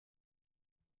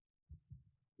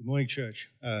Good morning, church.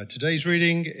 Today's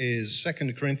reading is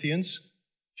 2 Corinthians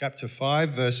chapter 5,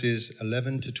 verses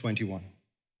 11 to 21.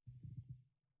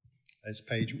 That's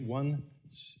page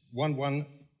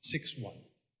 1161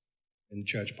 in the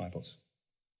church Bibles.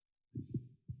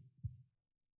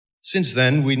 Since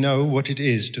then, we know what it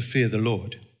is to fear the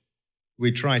Lord.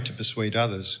 We try to persuade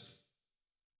others.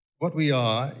 What we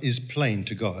are is plain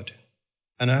to God,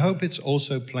 and I hope it's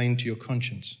also plain to your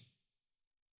conscience.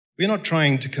 We're not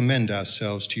trying to commend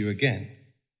ourselves to you again,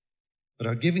 but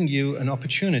are giving you an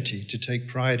opportunity to take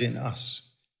pride in us,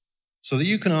 so that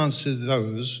you can answer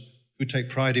those who take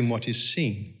pride in what is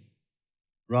seen,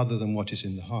 rather than what is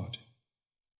in the heart.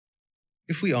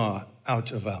 If we are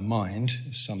out of our mind,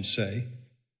 as some say,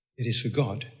 it is for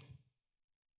God.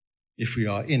 If we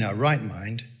are in our right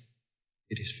mind,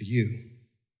 it is for you.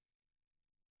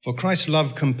 For Christ's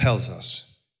love compels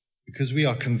us, because we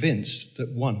are convinced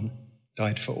that one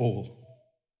died for all,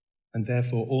 and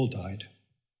therefore all died.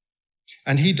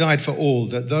 And he died for all,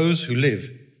 that those who live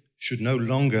should no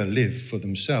longer live for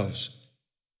themselves,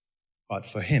 but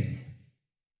for him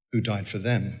who died for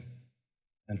them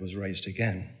and was raised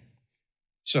again.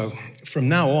 So from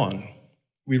now on,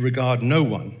 we regard no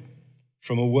one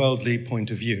from a worldly point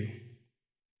of view.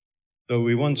 Though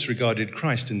we once regarded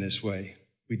Christ in this way,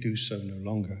 we do so no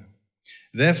longer.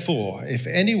 Therefore, if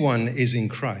anyone is in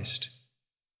Christ,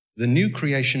 the new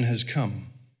creation has come.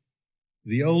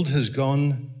 The old has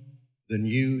gone, the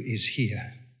new is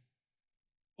here.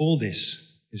 All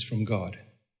this is from God,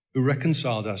 who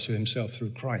reconciled us to himself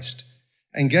through Christ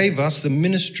and gave us the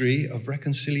ministry of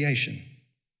reconciliation,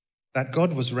 that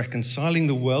God was reconciling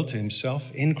the world to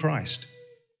himself in Christ,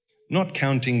 not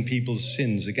counting people's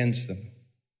sins against them.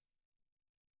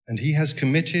 And he has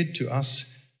committed to us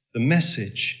the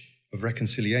message of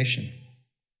reconciliation.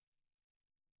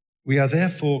 We are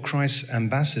therefore Christ's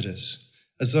ambassadors,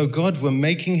 as though God were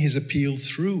making his appeal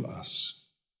through us.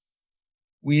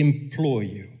 We implore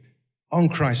you, on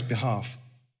Christ's behalf,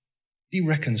 be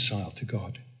reconciled to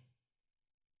God.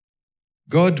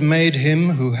 God made him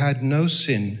who had no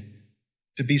sin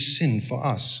to be sin for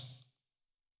us,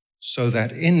 so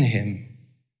that in him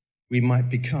we might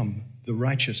become the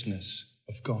righteousness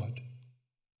of God.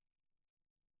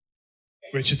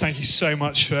 Richard, thank you so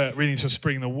much for reading to us,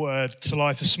 bringing the word to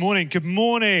life this morning. Good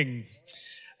morning.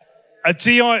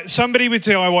 Somebody with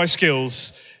DIY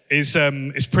skills is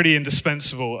pretty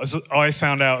indispensable. As I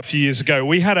found out a few years ago,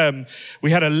 we had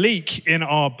a leak in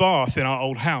our bath in our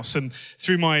old house, and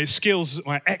through my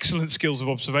excellent skills of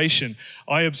observation,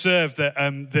 I observed that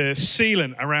the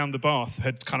sealant around the bath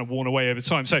had kind of worn away over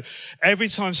time. So every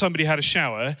time somebody had a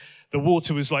shower, the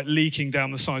water was like leaking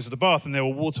down the sides of the bath, and there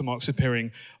were watermarks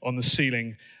appearing on the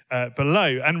ceiling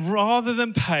below. And rather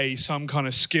than pay some kind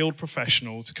of skilled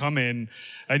professional to come in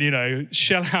and,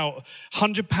 shell out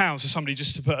 £100 for somebody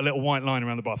just to put a little white line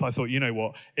around the bath, I thought, you know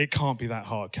what? It can't be that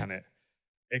hard, can it?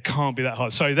 It can't be that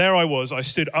hard. So there I was. I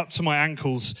stood up to my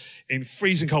ankles in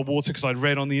freezing cold water because I'd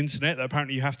read on the internet that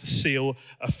apparently you have to seal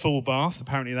a full bath.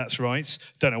 Apparently that's right.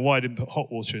 Don't know why I didn't put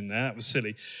hot water in there. That was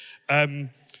silly.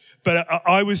 But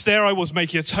I was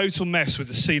making a total mess with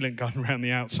the sealant gun around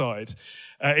the outside.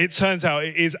 It turns out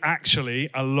it is actually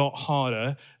a lot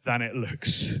harder than it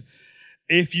looks.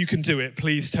 If you can do it,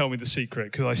 please tell me the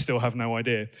secret, because I still have no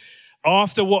idea.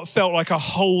 After what felt like a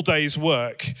whole day's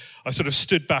work, I sort of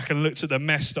stood back and looked at the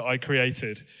mess that I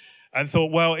created and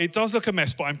thought, well, it does look a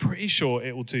mess, but I'm pretty sure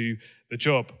it will do the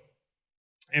job.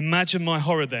 Imagine my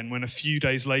horror then when a few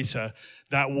days later,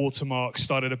 that watermark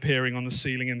started appearing on the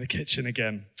ceiling in the kitchen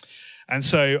again. And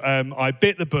so I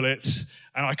bit the bullets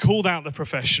and I called out the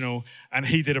professional, and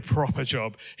he did a proper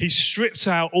job. He stripped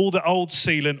out all the old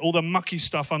sealant, all the mucky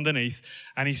stuff underneath,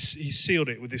 and he sealed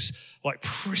it with this like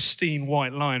pristine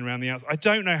white line around the outside. I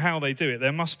don't know how they do it.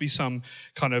 There must be some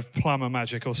kind of plumber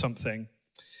magic or something.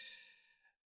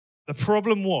 The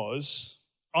problem was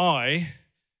I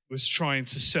was trying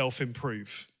to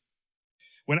self-improve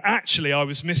when actually I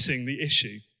was missing the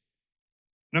issue.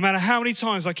 No matter how many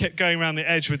times I kept going around the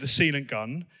edge with the sealant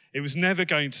gun, it was never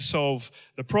going to solve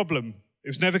the problem. It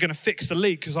was never going to fix the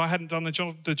leak because I hadn't done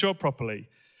the job properly.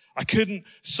 I couldn't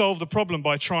solve the problem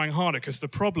by trying harder because the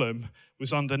problem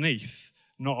was underneath,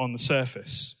 not on the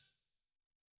surface.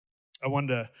 I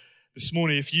wonder this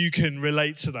morning if you can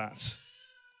relate to that.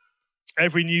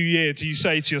 Every new year, do you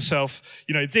say to yourself,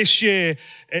 this year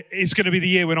is going to be the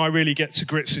year when I really get to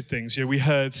grips with things? We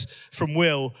heard from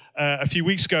Will a few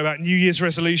weeks ago about New Year's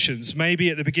resolutions. Maybe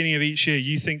at the beginning of each year,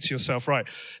 you think to yourself, right,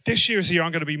 this year is the year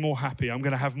I'm going to be more happy. I'm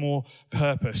going to have more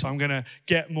purpose. I'm going to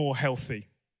get more healthy.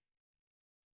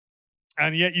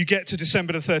 And yet you get to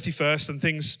December the 31st and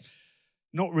things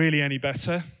not really any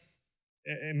better.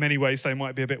 In many ways, they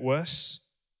might be a bit worse.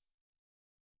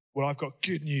 Well, I've got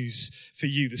good news for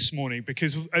you this morning,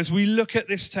 because as we look at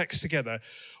this text together,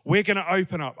 we're going to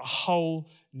open up a whole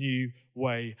new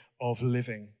way of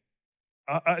living.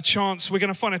 We're going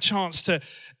to find a chance to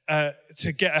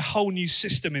get a whole new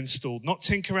system installed, not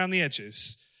tinker around the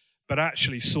edges, but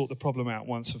actually sort the problem out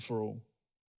once and for all.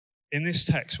 In this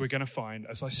text, we're going to find,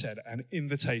 as I said, an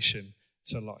invitation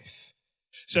to life.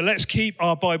 So let's keep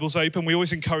our Bibles open. We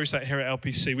always encourage that here at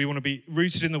LPC. We want to be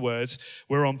rooted in the Word.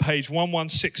 We're on page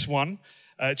 1161,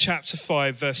 chapter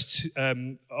 5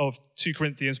 of 2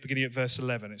 Corinthians, beginning at verse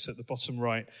 11. It's at the bottom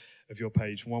right of your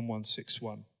page,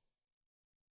 1161.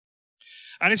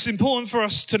 And it's important for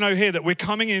us to know here that we're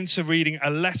coming into reading a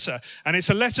letter. And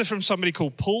it's a letter from somebody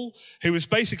called Paul, who was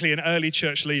basically an early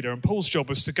church leader. And Paul's job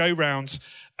was to go around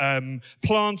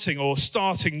planting or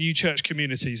starting new church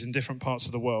communities in different parts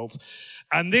of the world.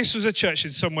 And this was a church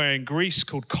somewhere in Greece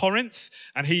called Corinth.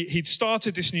 And he'd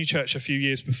started this new church a few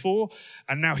years before.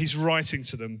 And now he's writing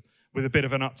to them with a bit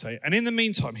of an update. And in the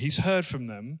meantime, he's heard from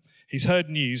them. He's heard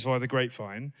news via the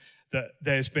grapevine that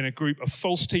there's been a group of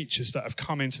false teachers that have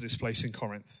come into this place in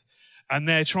Corinth. And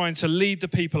they're trying to lead the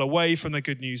people away from the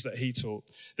good news that he taught.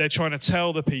 They're trying to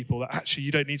tell the people that actually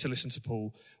you don't need to listen to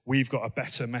Paul. We've got a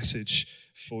better message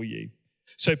for you.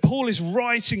 So Paul is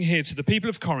writing here to the people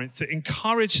of Corinth to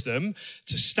encourage them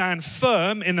to stand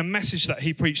firm in the message that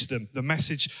he preached to them, the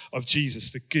message of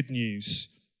Jesus, the good news.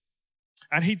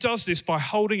 And he does this by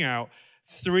holding out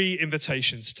 3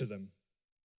 invitations to them.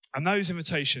 And those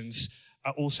invitations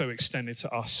are also extended to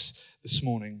us this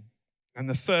morning. And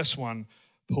the first one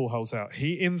Paul holds out.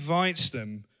 He invites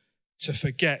them to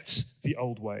forget the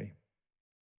old way.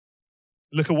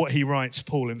 Look at what he writes,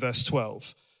 Paul, in verse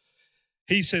 12.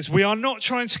 He says, "We are not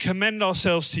trying to commend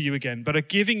ourselves to you again, but are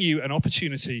giving you an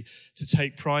opportunity to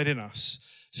take pride in us,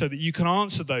 so that you can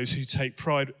answer those who take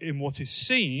pride in what is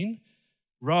seen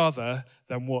rather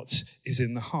than what is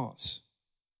in the heart."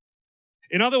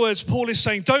 In other words, Paul is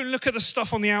saying, don't look at the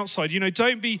stuff on the outside.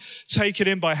 Don't be taken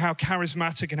in by how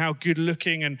charismatic and how good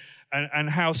looking and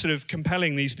how sort of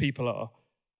compelling these people are.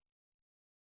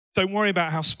 Don't worry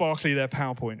about how sparkly their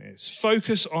PowerPoint is.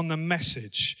 Focus on the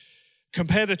message.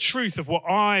 Compare the truth of what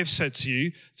I've said to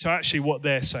you to actually what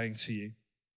they're saying to you.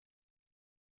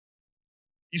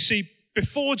 You see,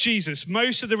 before Jesus,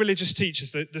 most of the religious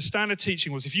teachers, the standard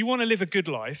teaching was if you want to live a good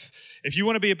life, if you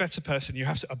want to be a better person, you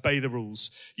have to obey the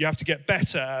rules. You have to get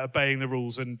better at obeying the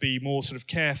rules and be more sort of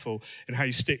careful in how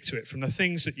you stick to it. From the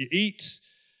things that you eat,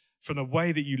 from the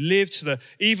way that you live, to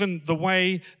even the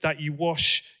way that you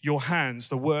wash your hands,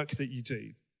 the work that you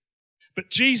do. But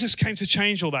Jesus came to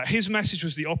change all that. His message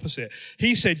was the opposite.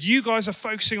 He said, you guys are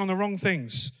focusing on the wrong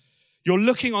things. You're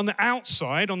looking on the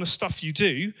outside, on the stuff you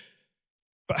do,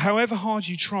 but however hard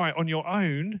you try on your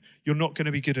own, you're not going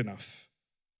to be good enough.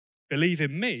 Believe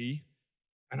in me,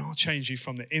 and I'll change you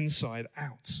from the inside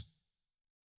out.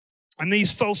 And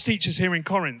these false teachers here in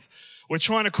Corinth were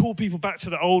trying to call people back to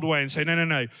the old way and say,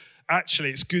 no.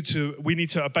 Actually, we need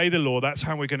to obey the law. That's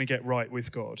how we're going to get right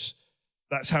with God.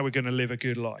 That's how we're going to live a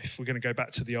good life. We're going to go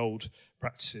back to the old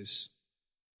practices.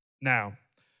 Now,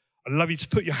 I'd love you to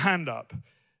put your hand up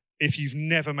if you've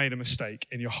never made a mistake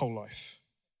in your whole life.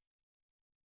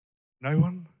 No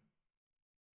one?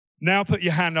 Now put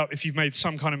your hand up if you've made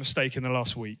some kind of mistake in the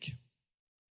last week.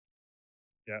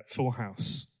 Yeah, full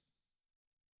house.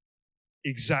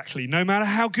 Exactly. No matter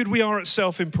how good we are at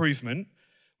self-improvement,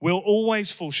 we'll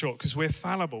always fall short because we're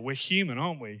fallible. We're human,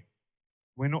 aren't we?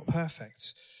 We're not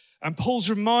perfect. And Paul's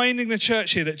reminding the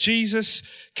church here that Jesus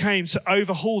came to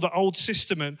overhaul the old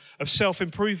system of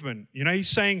self-improvement. He's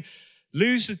saying,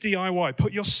 lose the DIY,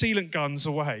 put your sealant guns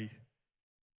away.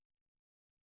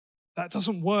 That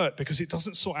doesn't work because it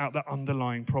doesn't sort out the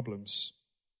underlying problems.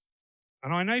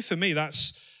 And I know for me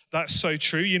that's so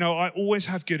true. I always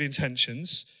have good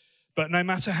intentions, but no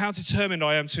matter how determined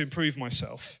I am to improve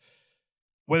myself,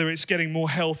 whether it's getting more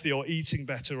healthy or eating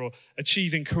better or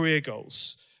achieving career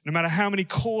goals, no matter how many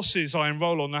courses I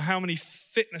enroll on or how many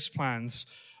fitness plans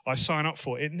I sign up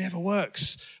for, it never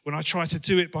works when I try to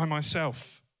do it by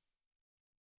myself.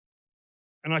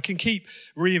 And I can keep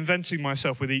reinventing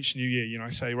myself with each new year. I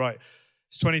say, right,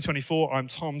 it's 2024, I'm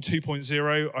Tom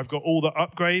 2.0. I've got all the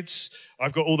upgrades.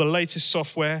 I've got all the latest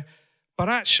software. But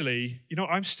actually,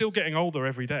 I'm still getting older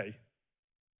every day.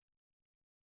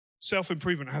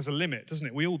 Self-improvement has a limit, doesn't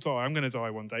it? We all die. I'm going to die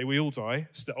one day. We all die.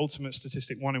 It's the ultimate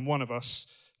statistic. 1 in 1 of us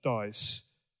dies.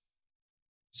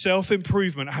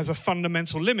 Self-improvement has a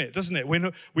fundamental limit, doesn't it?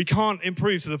 We can't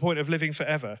improve to the point of living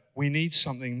forever. We need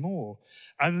something more.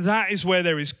 And that is where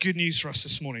there is good news for us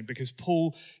this morning, because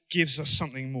Paul gives us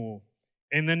something more.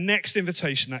 in the next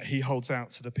invitation that he holds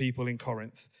out to the people in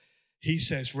Corinth, he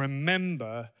says,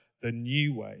 remember the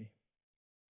new way.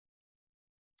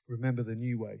 Remember the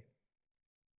new way.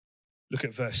 Look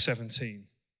at verse 17.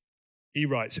 He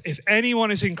writes, if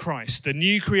anyone is in Christ, the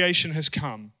new creation has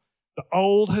come. The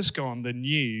old has gone, the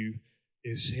new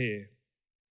is here.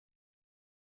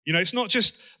 You know, it's not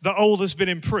just the old has been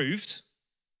improved,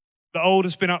 the old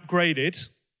has been upgraded,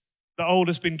 the old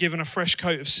has been given a fresh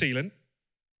coat of sealant.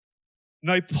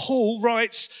 No, Paul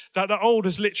writes that the old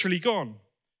has literally gone.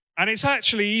 And it's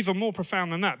actually even more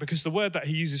profound than that, because the word that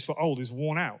he uses for old is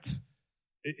worn out.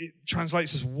 It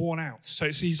translates as worn out. So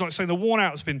he's like saying the worn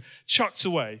out has been chucked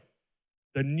away.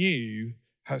 The new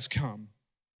has come.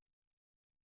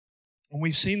 And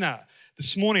we've seen that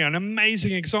this morning, an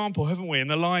amazing example, haven't we, in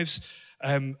the lives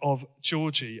of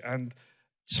Georgie and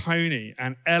Tony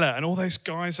and Ella and all those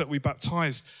guys that we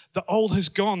baptized. The old has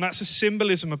gone. That's a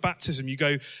symbolism of baptism. You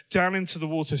go down into the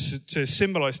water to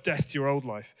symbolize death to your old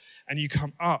life, and you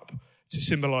come up to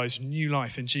symbolize new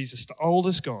life in Jesus. The old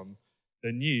has gone.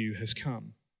 The new has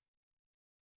come.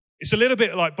 It's a little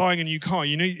bit like buying a new car.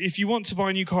 You know, if you want to buy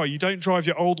a new car, you don't drive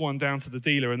your old one down to the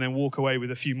dealer and then walk away with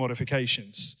a few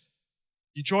modifications.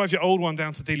 You drive your old one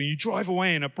down to the dealer and you drive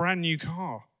away in a brand new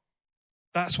car.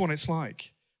 That's what it's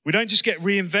like. We don't just get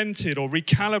reinvented or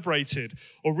recalibrated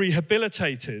or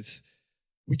rehabilitated.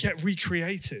 We get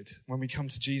recreated when we come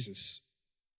to Jesus.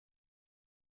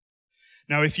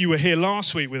 Now, if you were here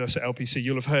last week with us at LPC,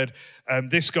 you'll have heard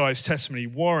this guy's testimony,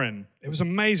 Warren. It was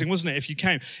amazing, wasn't it, if you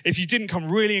came? If you didn't come,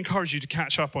 really encourage you to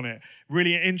catch up on it.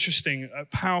 Really interesting,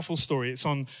 powerful story. It's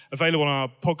available on our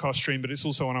podcast stream, but it's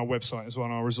also on our website as well,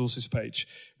 on our resources page.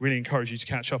 Really encourage you to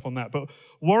catch up on that. But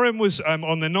Warren was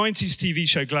on the 90s TV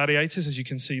show Gladiators, as you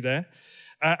can see there.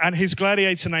 And his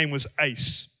gladiator name was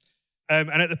Ace.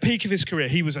 And at the peak of his career,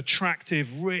 he was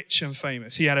attractive, rich, and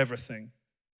famous. He had everything.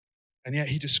 And yet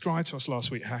he described to us last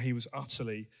week how he was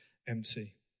utterly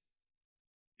empty.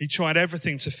 He tried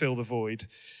everything to fill the void.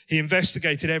 He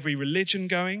investigated every religion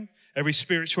going, every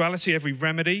spirituality, every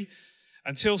remedy,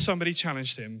 until somebody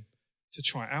challenged him to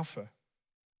try Alpha.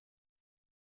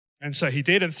 And so he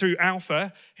did, and through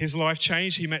Alpha, his life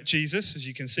changed. He met Jesus, as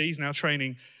you can see. He's now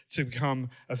training to become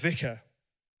a vicar.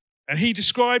 And he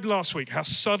described last week how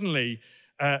suddenly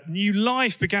new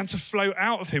life began to flow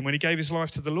out of him when he gave his life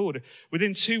to the Lord.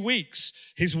 Within 2 weeks,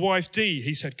 his wife Dee,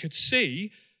 he said, could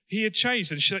see he had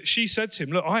changed. And she said to him,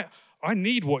 look, I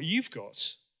need what you've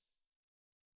got.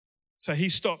 So he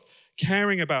stopped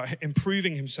caring about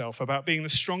improving himself, about being the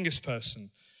strongest person,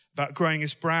 about growing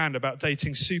his brand, about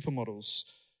dating supermodels.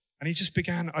 And he just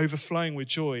began overflowing with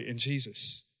joy in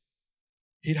Jesus.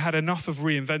 He'd had enough of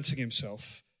reinventing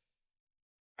himself,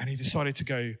 and he decided to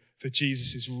go for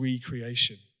Jesus'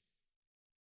 recreation.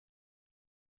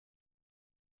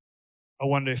 I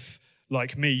wonder if,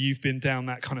 like me, you've been down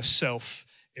that kind of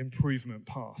self-improvement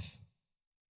path.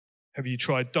 Have you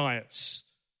tried diets,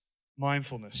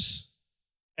 mindfulness,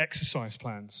 exercise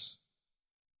plans?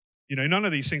 You know, none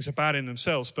of these things are bad in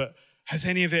themselves, but has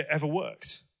any of it ever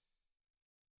worked?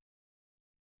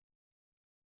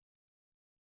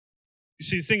 You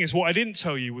see, the thing is, what I didn't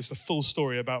tell you was the full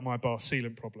story about my bar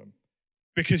sealant problem.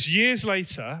 Because years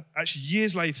later,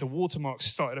 watermarks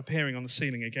started appearing on the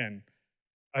ceiling again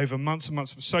over months and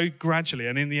months, so gradually,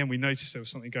 and in the end we noticed there was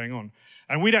something going on.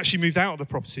 And we'd actually moved out of the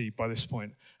property by this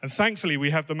point. And thankfully,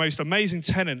 we have the most amazing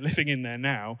tenant living in there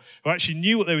now who actually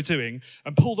knew what they were doing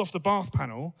and pulled off the bath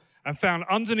panel and found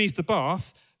underneath the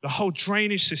bath, the whole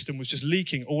drainage system was just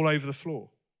leaking all over the floor.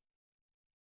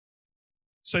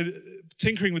 So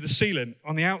tinkering with the sealant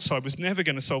on the outside was never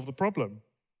going to solve the problem.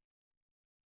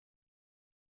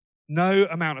 No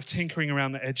amount of tinkering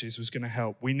around the edges was going to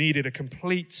help. We needed a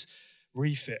complete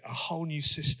refit, a whole new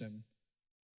system,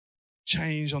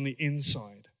 change on the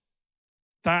inside.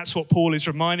 That's what Paul is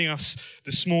reminding us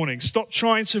this morning. Stop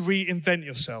trying to reinvent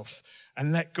yourself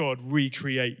and let God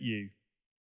recreate you.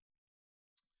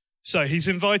 So he's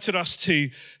invited us to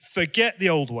forget the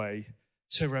old way,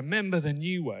 to remember the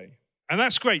new way. And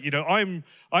that's great. You know,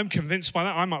 I'm convinced by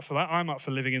that. I'm up for that. I'm up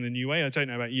for living in the new way. I don't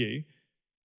know about you.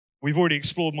 We've already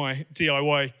explored my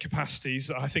DIY capacities.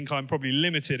 I think I'm probably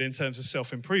limited in terms of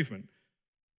self-improvement.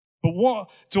 But what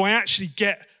do I actually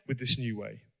get with this new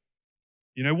way?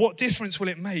 You know, what difference will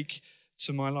it make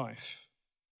to my life?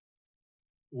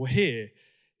 Well, here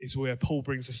is where Paul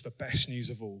brings us the best news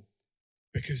of all.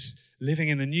 Because living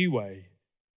in the new way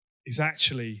is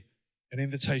actually an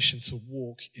invitation to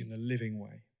walk in the living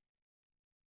way.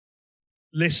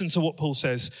 Listen to what Paul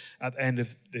says at the end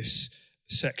of this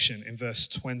section in verse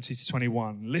 20 to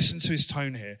 21. Listen to his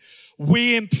tone here.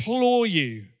 We implore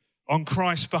you on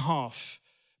Christ's behalf,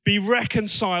 Be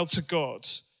reconciled to God.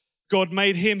 God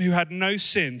made him who had no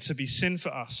sin to be sin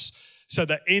for us, so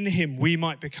that in him we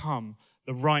might become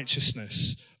the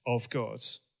righteousness of God.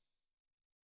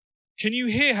 Can you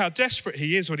hear how desperate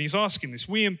he is when he's asking this?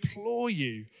 We implore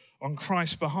you on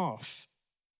Christ's behalf.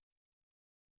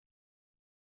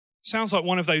 Sounds like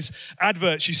one of those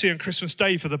adverts you see on Christmas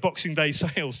Day for the Boxing Day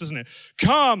sales, doesn't it?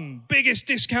 Come, biggest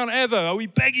discount ever. We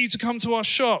beg you to come to our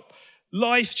shop.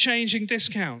 Life-changing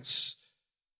discounts.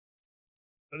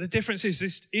 But the difference is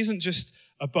this isn't just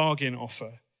a bargain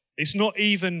offer. It's not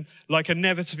even like a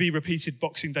never-to-be-repeated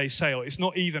Boxing Day sale. It's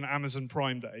not even Amazon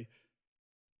Prime Day.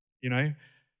 You know?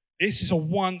 This is a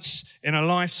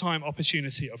once-in-a-lifetime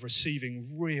opportunity of receiving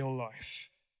real life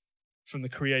from the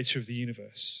creator of the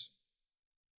universe.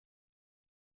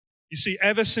 You see,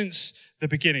 ever since the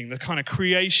beginning, the kind of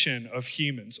creation of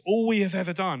humans, all we have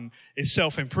ever done is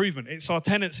self-improvement. It's our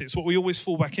tendency. It's what we always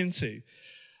fall back into.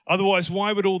 Otherwise,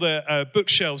 why would all the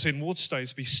bookshelves in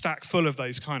Waterstones be stacked full of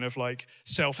those kind of like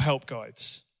self-help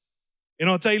guides? In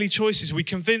our daily choices, we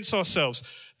convince ourselves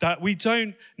that we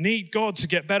don't need God to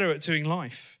get better at doing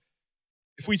life.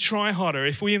 If we try harder,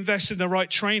 if we invest in the right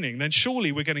training, then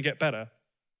surely we're going to get better.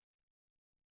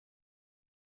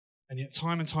 And yet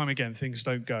time and time again, things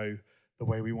don't go the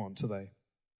way we want, do they?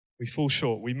 We fall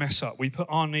short, we mess up, we put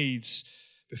our needs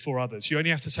before others. You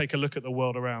only have to take a look at the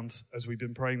world around, as we've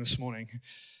been praying this morning,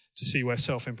 to see where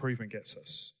self-improvement gets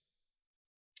us.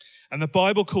 And the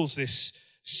Bible calls this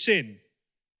sin.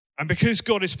 And because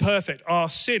God is perfect, our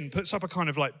sin puts up a kind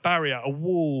of like barrier, a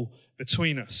wall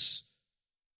between us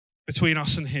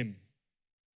and him.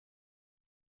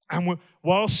 And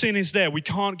while sin is there, we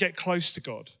can't get close to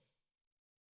God.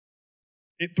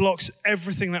 It blocks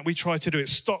everything that we try to do. It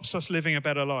stops us living a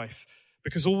better life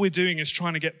because all we're doing is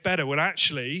trying to get better. Well,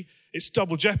 actually, it's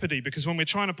double jeopardy because when we're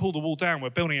trying to pull the wall down, we're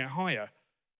building it higher.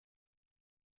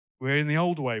 We're in the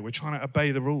old way. We're trying to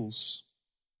obey the rules.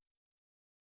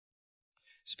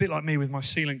 It's a bit like me with my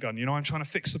sealant gun. You know, I'm trying to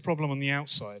fix the problem on the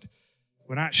outside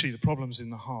when actually the problem's in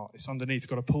the heart. It's underneath. You've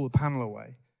got to pull the panel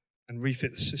away and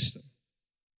refit the system.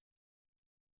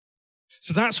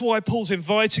 So that's why Paul's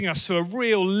inviting us to a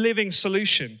real living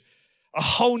solution, a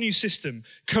whole new system,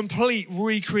 complete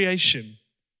recreation.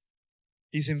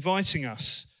 He's inviting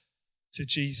us to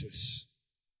Jesus.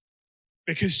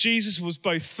 Because Jesus was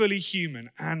both fully human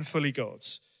and fully God.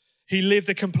 He lived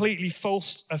a completely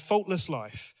faultless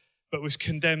life, but was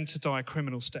condemned to die a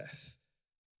criminal's death.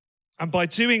 And by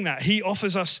doing that, he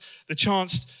offers us the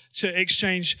chance to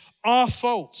exchange our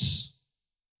faults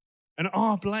and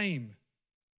our blame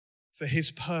for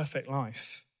his perfect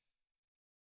life.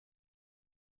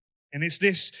 And it's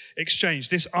this exchange,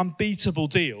 this unbeatable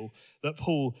deal that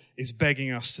Paul is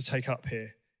begging us to take up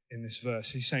here in this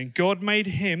verse. He's saying, God made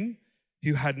him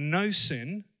who had no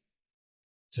sin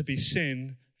to be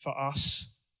sin for us,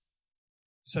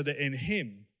 so that in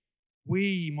him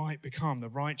we might become the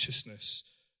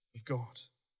righteousness of God.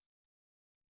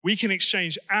 We can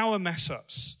exchange our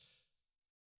mess-ups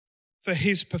for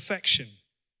his perfection.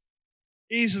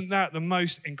 Isn't that the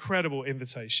most incredible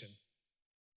invitation?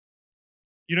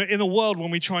 You know, in the world when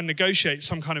we try and negotiate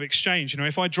some kind of exchange, you know,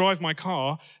 if I drive my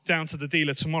car down to the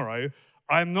dealer tomorrow,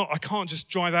 I can't just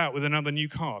drive out with another new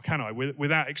car, can I?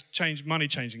 Without money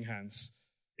changing hands.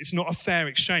 It's not a fair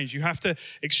exchange. You have to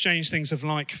exchange things of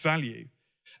like value.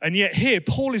 And yet here,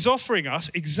 Paul is offering us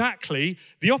exactly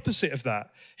the opposite of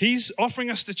that. He's offering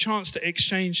us the chance to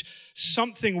exchange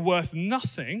something worth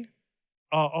nothing,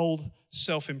 our old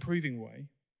self-improving way,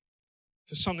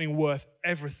 for something worth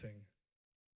everything,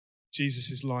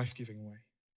 Jesus' life-giving way.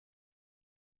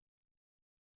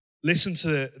 Listen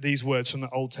to these words from the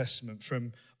Old Testament,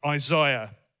 from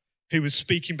Isaiah, who was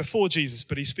speaking before Jesus,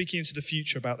 but he's speaking into the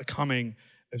future about the coming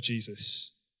of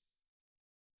Jesus.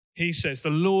 He says, "The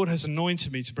Lord has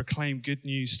anointed me to proclaim good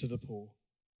news to the poor,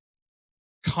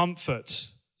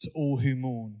 comfort to all who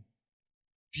mourn,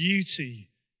 beauty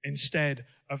instead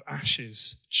of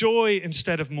ashes, joy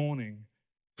instead of mourning,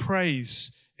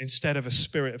 praise instead of a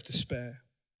spirit of despair."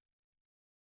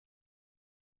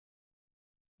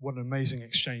 What an amazing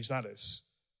exchange that is.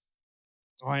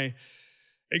 I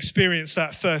experienced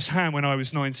that firsthand when I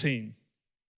was 19.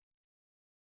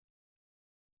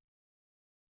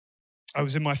 I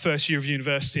was in my first year of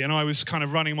university and I was kind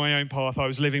of running my own path. I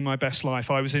was living my best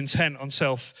life. I was intent on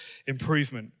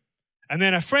self-improvement. And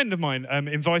then a friend of mine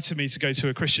invited me to go to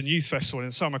a Christian youth festival in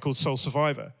the summer called Soul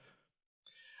Survivor.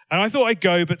 And I thought I'd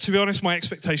go, but to be honest, my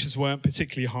expectations weren't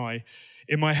particularly high.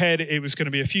 In my head, it was going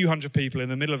to be a few hundred people in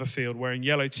the middle of a field wearing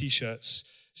yellow t-shirts,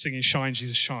 singing Shine,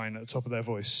 Jesus, Shine at the top of their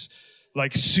voice.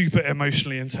 Like super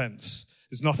emotionally intense.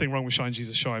 There's nothing wrong with Shine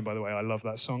Jesus Shine, by the way. I love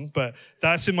that song. But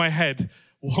that's in my head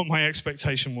what my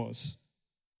expectation was.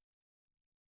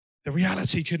 The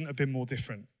reality couldn't have been more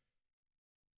different.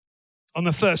 On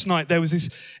the first night, there was this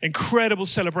incredible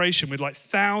celebration with like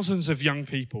thousands of young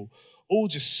people, all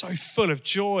just so full of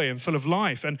joy and full of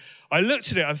life. And I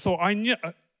looked at it and thought,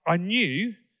 I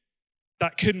knew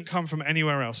that couldn't come from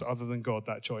anywhere else other than God,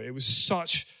 that joy. It was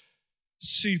such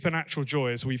supernatural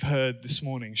joy, as we've heard this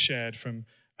morning, shared from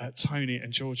Tony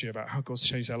and Georgie about how God's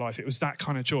changed their life. It was that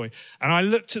kind of joy. And I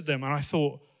looked at them and I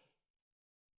thought,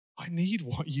 I need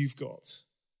what you've got.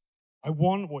 I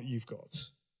want what you've got.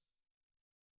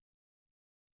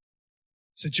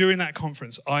 So during that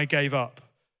conference, I gave up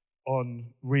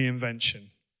on reinvention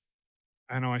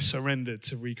and I surrendered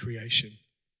to recreation.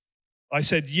 I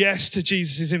said yes to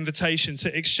Jesus' invitation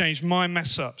to exchange my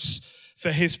mess-ups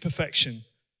for his perfection,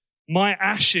 my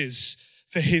ashes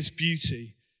for his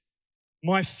beauty,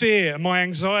 my fear and my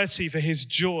anxiety for his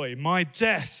joy, my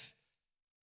death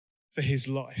for his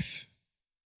life.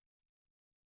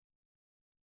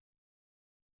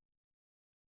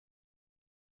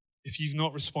 If you've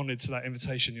not responded to that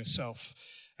invitation yourself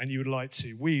and you would like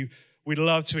to, we'd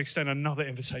love to extend another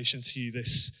invitation to you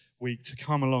this week to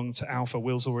come along to Alpha.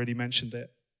 Will's already mentioned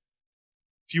it.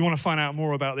 If you want to find out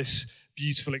more about this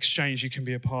beautiful exchange, you can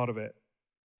be a part of it.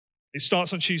 It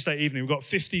starts on Tuesday evening. We've got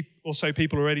 50 or so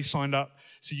people already signed up,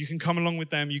 so you can come along with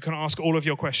them. You can ask all of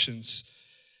your questions.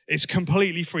 It's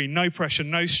completely free, no pressure,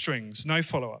 no strings, no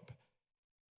follow-up.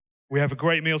 We have a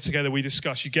great meal together. We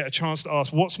discuss. You get a chance to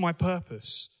ask, what's my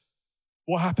purpose?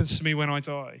 What happens to me when I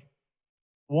die?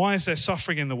 Why is there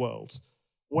suffering in the world?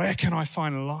 Where can I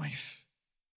find life?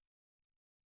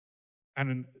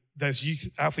 And there's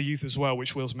youth, Alpha Youth as well,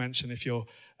 which Will's mentioned if you're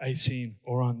 18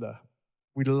 or under.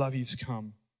 We'd love you to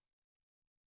come.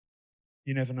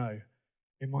 You never know.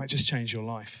 It might just change your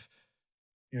life.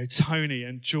 You know, Tony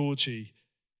and Georgie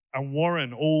and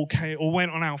Warren all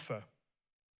went on Alpha.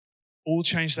 All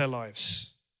changed their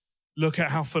lives. Look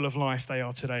at how full of life they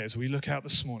are today as we look out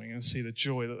this morning and see the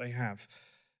joy that they have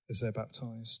as they're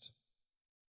baptized.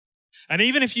 And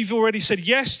even if you've already said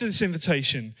yes to this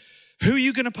invitation, who are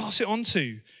you going to pass it on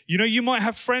to? You know, you might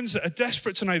have friends that are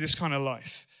desperate to know this kind of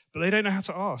life, but they don't know how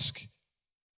to ask.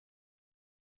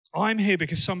 I'm here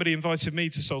because somebody invited me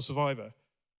to Soul Survivor.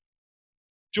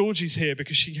 Georgie's here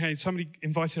because somebody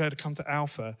invited her to come to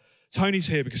Alpha. Tony's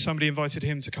here because somebody invited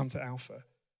him to come to Alpha.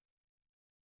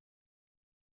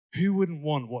 Who wouldn't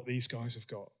want what these guys have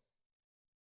got?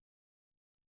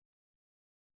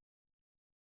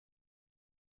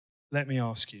 Let me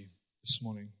ask you this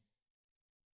morning,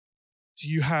 do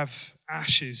you have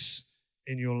ashes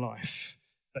in your life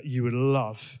that you would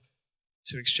love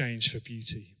to exchange for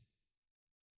beauty?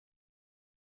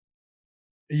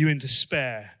 Are you in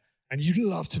despair and you'd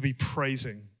love to be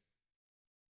praising?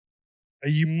 Are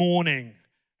you mourning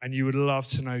and you would love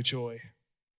to know joy?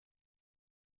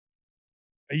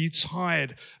 Are you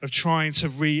tired of trying to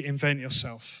reinvent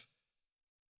yourself?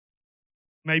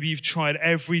 Maybe you've tried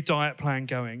every diet plan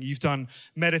going. You've done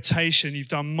meditation, you've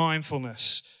done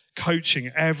mindfulness,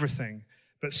 coaching, everything,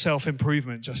 but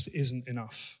self-improvement just isn't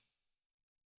enough.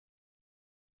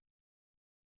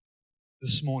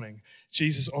 This morning,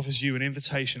 Jesus offers you an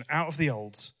invitation out of the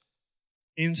old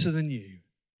into the new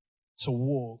to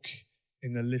walk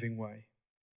in the living way.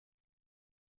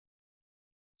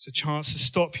 It's a chance to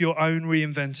stop your own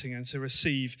reinventing and to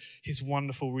receive his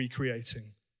wonderful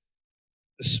recreating.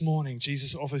 This morning,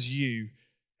 Jesus offers you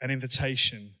an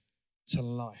invitation to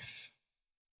life.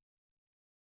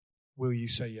 Will you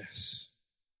say yes?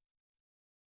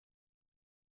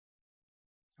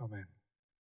 Amen.